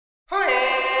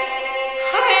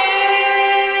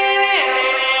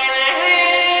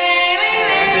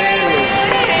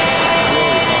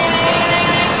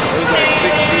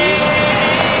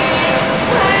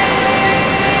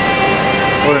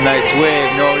just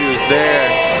wave, know he was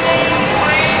there.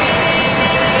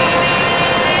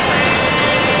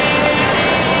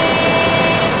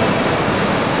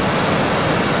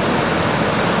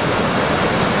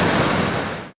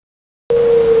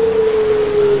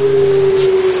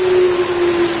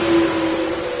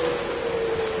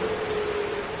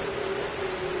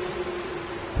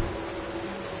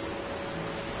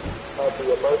 The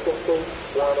emergency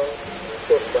warning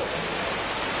system.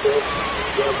 This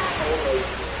is only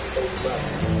a threat.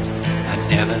 I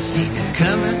never seen it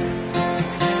coming.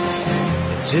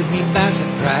 It took me by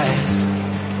surprise.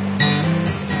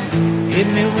 Hit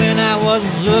me when I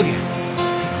wasn't looking,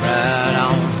 right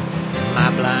on my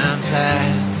blind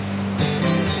side.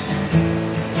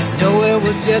 I know it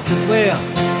was just as well,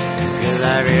 'cause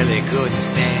I really couldn't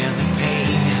stand the pain.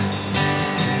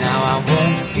 Now I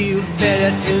won't feel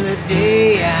better till the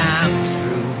day I'm through.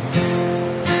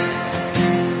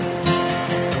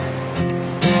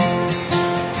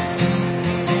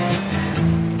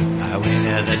 I went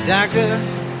to the doctor,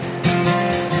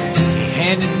 he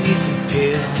handed me some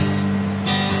pills.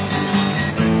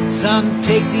 Son,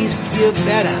 take these to feel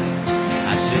better.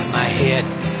 I shook my head,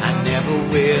 I never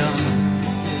will.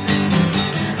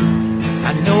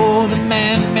 I know the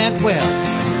man meant well,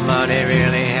 but he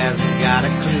really hasn't got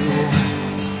a clue.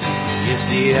 You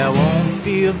see, I won't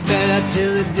feel better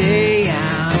till the day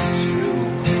I'm through.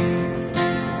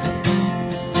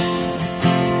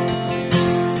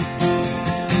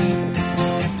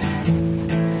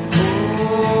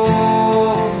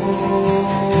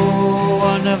 Oh,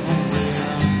 I never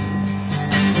will.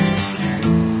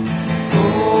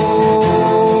 Oh,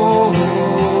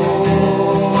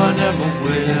 I never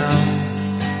will.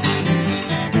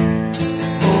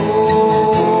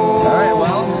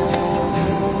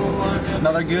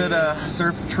 Another good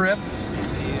surf trip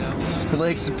to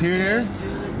Lake Superior.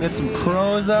 Got some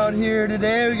pros out here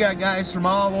today. We got guys from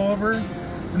all over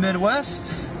the Midwest.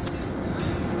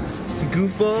 Some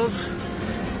goofballs.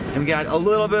 And we got a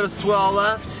little bit of swell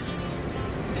left.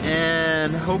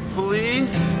 And hopefully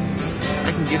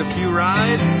I can get a few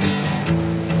rides.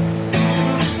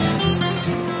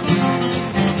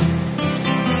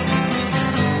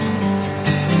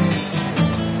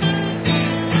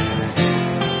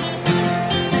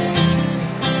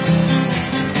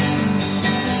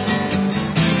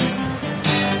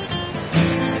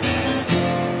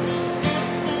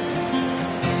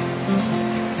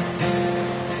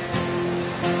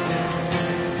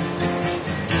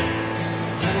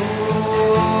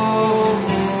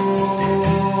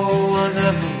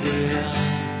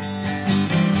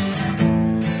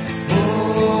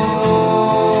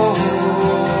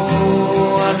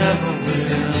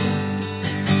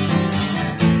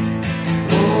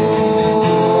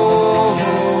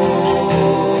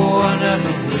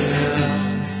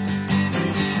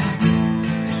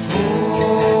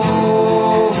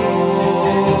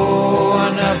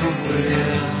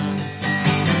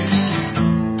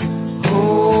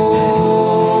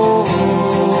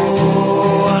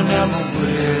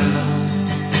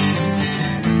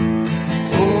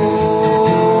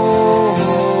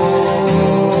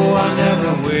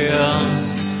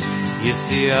 You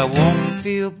see, I won't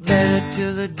feel better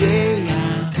till the day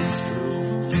I'm